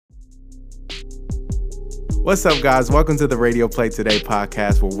What's up, guys? Welcome to the Radio Play Today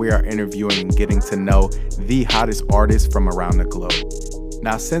podcast, where we are interviewing and getting to know the hottest artists from around the globe.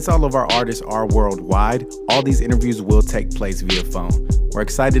 Now, since all of our artists are worldwide, all these interviews will take place via phone. We're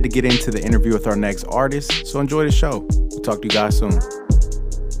excited to get into the interview with our next artist, so enjoy the show. We'll talk to you guys soon.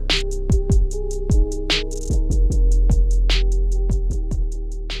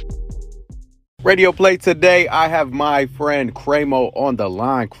 Radio Play Today, I have my friend Craymo on the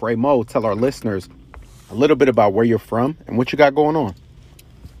line. Craymo, tell our listeners a little bit about where you're from and what you got going on.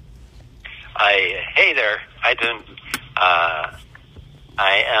 Hey there. I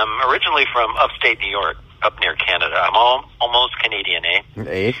am originally from upstate New York, up near Canada. I'm almost Canadian, eh?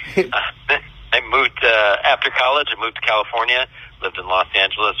 Hey. I moved, after college, I moved to California, lived in Los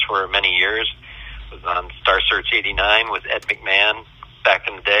Angeles for many years, was on Star Search 89 with Ed McMahon back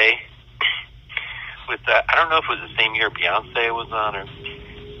in the day. With I don't know if it was the same year Beyonce was on, or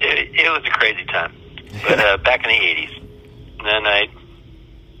it was a crazy time. But back in the 80s. And then I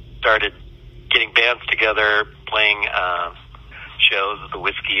started getting bands together, playing shows at the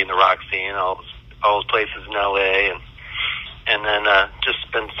Whiskey and the Roxy and all those places in L.A. And then just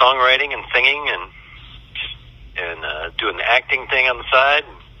been songwriting and singing and doing the acting thing on the side,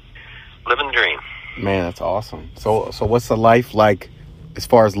 and living the dream. Man, that's awesome. So what's the life like as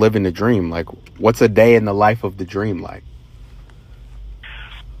far as living the dream? Like, what's a day in the life of the dream like?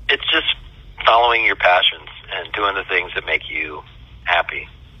 It's just following your passions and doing the things that make you happy.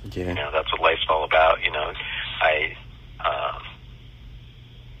 Yeah. You know, that's what life's all about. You know, I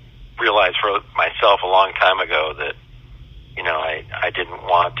realized for myself a long time ago that, you know, I didn't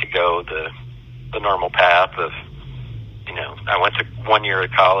want to go the normal path of, you know, I went to 1 year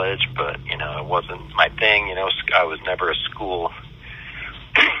of college, but, you know, it wasn't my thing. You know, I was never a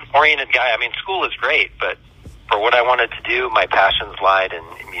school-oriented guy. I mean, school is great, but for what I wanted to do, my passions lied in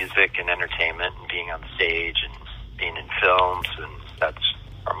music and entertainment and being on stage and being in films, and that's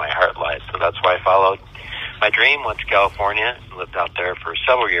where my heart lies. So that's why I followed my dream, went to California, and lived out there for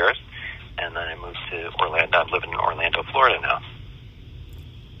several years, and then I moved to Orlando. I'm living in Orlando, Florida now.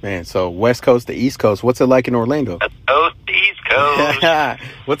 Man, so West Coast to East Coast, what's it like in Orlando? West Coast to East Coast.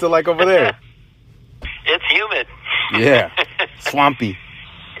 What's it like over there? It's humid. Yeah, swampy.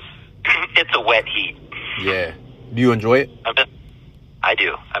 It's a wet heat. Yeah. Do you enjoy it? I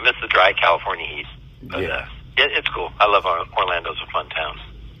do. I miss the dry California heat. But, yeah. It's cool. I love Orlando. It's a fun town.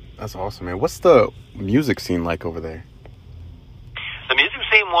 That's awesome, man. What's the music scene like over there? The music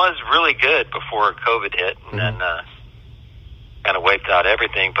scene was really good before COVID hit, and then kind of wiped out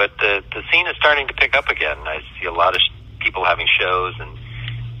everything. But the scene is starting to pick up again. I see a lot of people having shows, and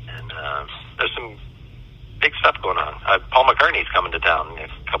there's some big stuff going on. Paul McCartney's coming to town in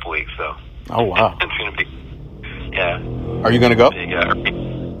a couple weeks, so. Oh, wow. It's going to be, yeah. Are you going to go?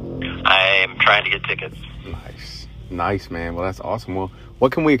 I'm trying to get tickets. Nice, man. Well, that's awesome. Well,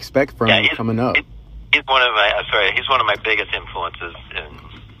 what can we expect from him coming up? He's one of my biggest influences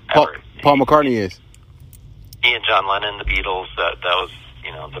ever. Paul McCartney is. He and John Lennon, the Beatles, that was,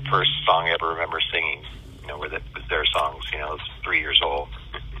 you know, the first song I ever remember singing, you know, was their songs. You know, I was 3 years old.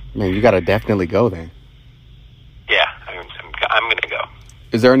 Man, you got to definitely go then. Yeah, I'm going to go.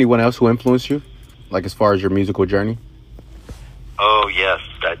 Is there anyone else who influenced you, like as far as your musical journey? Oh, yes.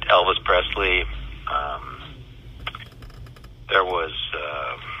 Elvis Presley. There was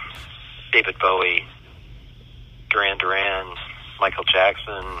David Bowie, Duran Duran, Michael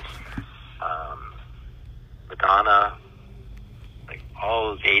Jackson, Madonna, like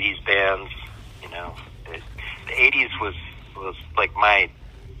all those 80s bands, you know. The 80s was like my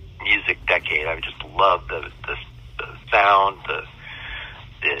music decade. I just loved the sound, the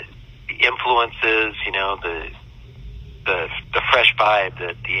influences, you know, the fresh vibe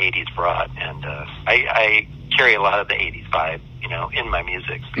that the 80s brought, and I carry a lot of the 80s vibe, you know, in my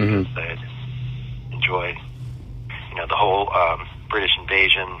music because I enjoy, you know, the whole British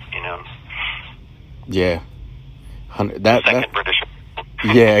invasion, you know. Yeah, second British.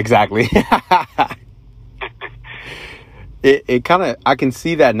 Yeah, exactly. It kind of, I can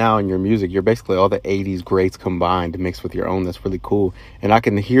see that now in your music. You're basically all the 80s greats combined mixed with your own. That's really cool. And I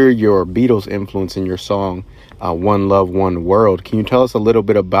can hear your Beatles influence in your song, One Love, One World. Can you tell us a little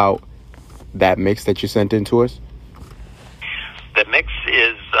bit about that mix that you sent in to us? The mix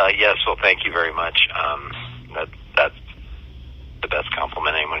is, yes, well, thank you very much. That's the best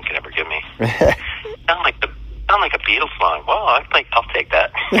compliment anyone can ever give me. Sound like a Beatles song. Well, I'll take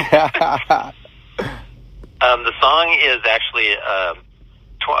that. The song is actually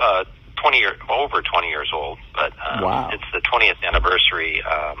over 20 years old, but wow. It's the 20th anniversary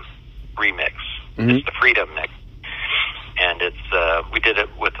remix. Mm-hmm. It's the Freedom mix, and it's we did it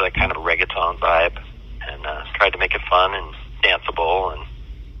with a kind of a reggaeton vibe, and fun and danceable, and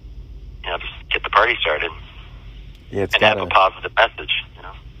just get the party started. Yeah, and have a positive message.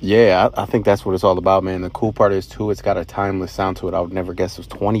 Yeah, I think that's what it's all about, man. The cool part is too, it's got a timeless sound to it. I would never guess it was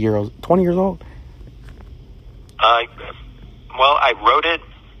 20 years old. Well, I wrote it.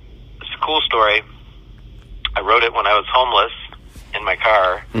 It's a cool story. I wrote it when I was homeless in my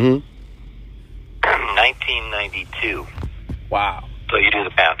car. 1992. Wow. So you do the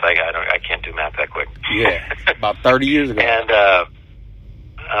math. I can't do math that quick. Yeah, about 30 years ago. And it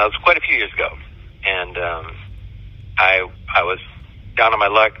was quite a few years ago. And I was down on my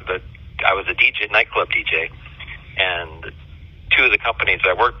luck. I was a DJ, nightclub DJ, and two of the companies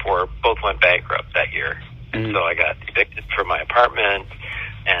I worked for both went bankrupt that year. And so I got evicted from my apartment,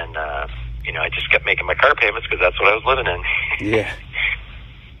 and I just kept making my car payments because that's what I was living in. Yeah.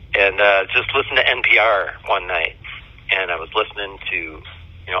 And just listened to NPR one night, and I was listening to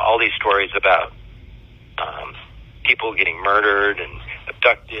all these stories about people getting murdered and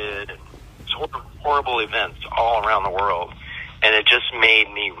abducted and horrible events all around the world. And it just made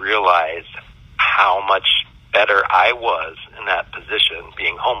me realize how much better I was in that position,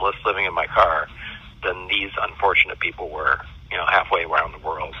 being homeless, living in my car, than these unfortunate people were, halfway around the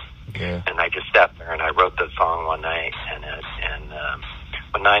world. Yeah. And I just sat there and I wrote that song one night. And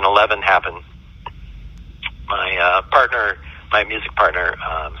when 9/11 happened, my music partner,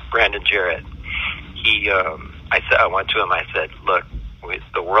 Brandon Jarrett, I went to him. I said, "Look,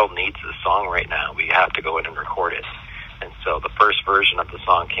 the world needs this song right now. We have to go in and record it." And so the first version of the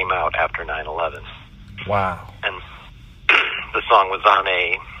song came out after 9/11. Wow. And the song was on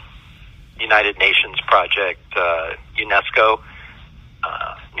a United Nations project, UNESCO,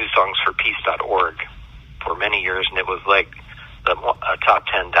 newsongsforpeace.org, for many years. And it was like a top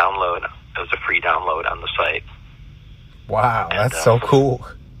 10 download. It was a free download on the site. Wow, that's so cool.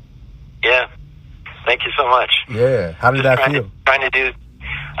 Yeah. Thank you so much. Yeah. How did that feel? I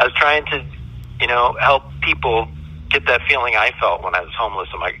was trying to, help people get that feeling I felt when I was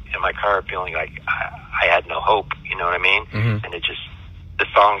homeless in my car, feeling like I had no hope. You know what I mean? Mm-hmm. And the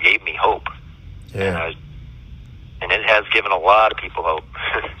song gave me hope. Yeah. And it has given a lot of people hope.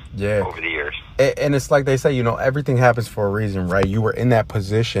 Yeah. Over the years. And it's like they say, everything happens for a reason, right? You were in that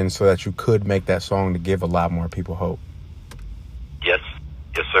position so that you could make that song to give a lot more people hope. Yes,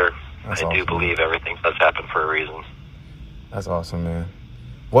 sir. That's I do believe everything does happen for a reason. That's awesome, man.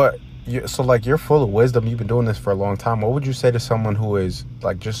 So you're full of wisdom. You've been doing this for a long time. What would you say to someone who is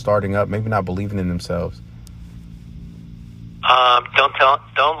like just starting up, maybe not believing in themselves?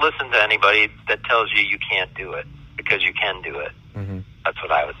 Don't listen to anybody that tells you can't do it, because you can do it. Mm-hmm. That's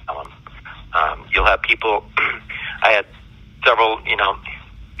what I would tell them. You'll have people. I had several,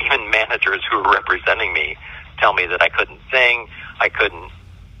 even managers who were representing me tell me that I couldn't sing, I couldn't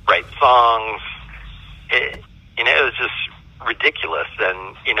write songs. It was just ridiculous.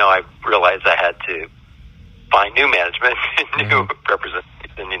 And I realized I had to find new management, new representation.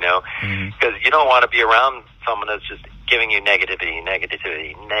 Because you don't want to be around someone that's just giving you negativity. I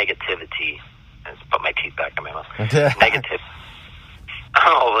just put my teeth back in my mouth. Negative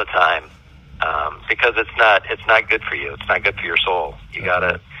all the time, because it's not good for you. It's not good for your soul. You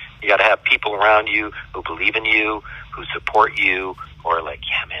gotta have people around you who believe in you, who support you, or are like,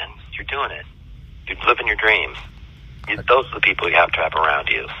 yeah, man, you're doing it. You're living your dream. Those are the people you have to have around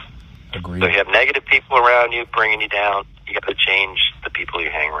you. Agreed. So if you have negative people around you bringing you down, you got to change the people you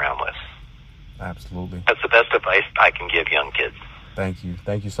hang around with. Absolutely. That's the best advice I can give young kids. Thank you.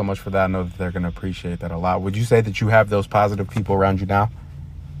 Thank you so much for that. I know that they're going to appreciate that a lot. Would you say that you have those positive people around you now?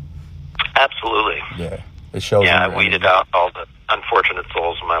 Absolutely. Yeah. It shows. Yeah, I weeded out all the unfortunate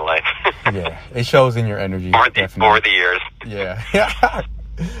souls in my life. Yeah. It shows in your energy. Over the years. Yeah.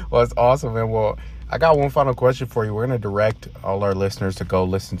 Well, it's awesome, man. Well, I got one final question for you. We're going to direct all our listeners to go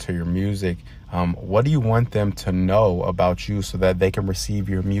listen to your music. What do you want them to know about you so that they can receive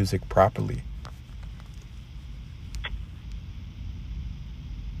your music properly?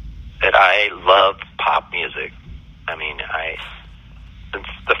 That I love pop music. I mean, since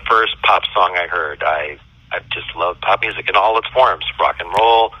the first pop song I heard, I've just loved pop music in all its forms: rock and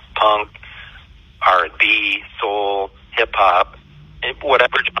roll, punk, R&B, soul, hip hop,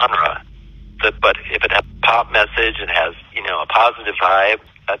 whatever genre. But if it has a pop message and has a positive vibe,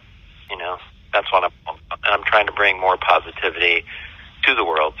 that's what I'm trying to bring more positivity to the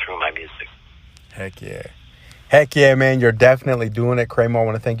world through my music. Heck yeah. Heck yeah, man. You're definitely doing it, Craymo. I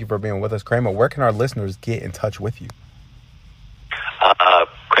want to thank you for being with us. Craymo, where can our listeners get in touch with you?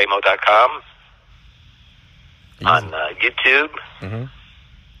 Craymo.com. On YouTube,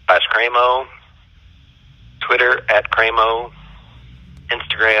 /Craymo, Twitter @Craymo,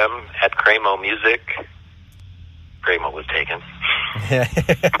 Instagram @Craymo Music, Craymo was taken. Yeah.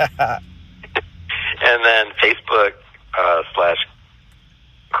 And then Facebook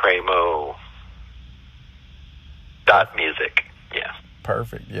 /Craymo .music. Yeah.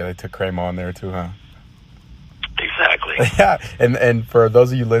 Perfect. Yeah, they took Craymo on there too, huh? Exactly. Yeah. And for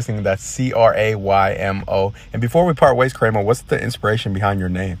those of you listening, that's Craymo. And before we part ways, Craymo, what's the inspiration behind your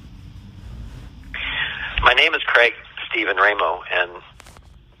name? My name is Craig Stephen Ramo, and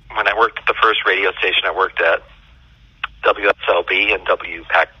when I worked at the first radio station I worked at, WSLB and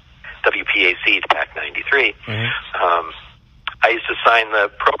WPAC, PAC 93, I used to sign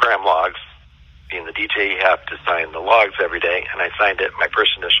the program logs. Being the DJ, you have to sign the logs every day, and I signed it my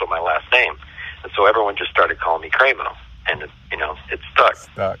first initial, my last name. And so everyone just started calling me Craymo, and it stuck.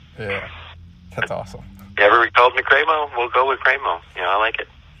 Stuck, yeah. That's awesome. Everybody calls me Craymo, we'll go with Craymo. I like it.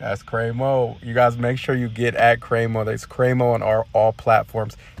 That's Craymo. You guys make sure you get at Craymo. That's Craymo on all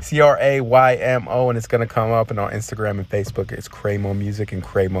platforms. Craymo, and it's going to come up. And on Instagram and Facebook, it's Craymo Music and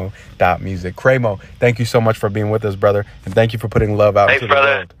Craymo.music. Craymo, thank you so much for being with us, brother. And thank you for putting love out into the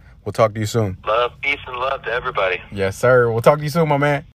world. We'll talk to you soon. Love, peace, and love to everybody. Yes, sir. We'll talk to you soon, my man.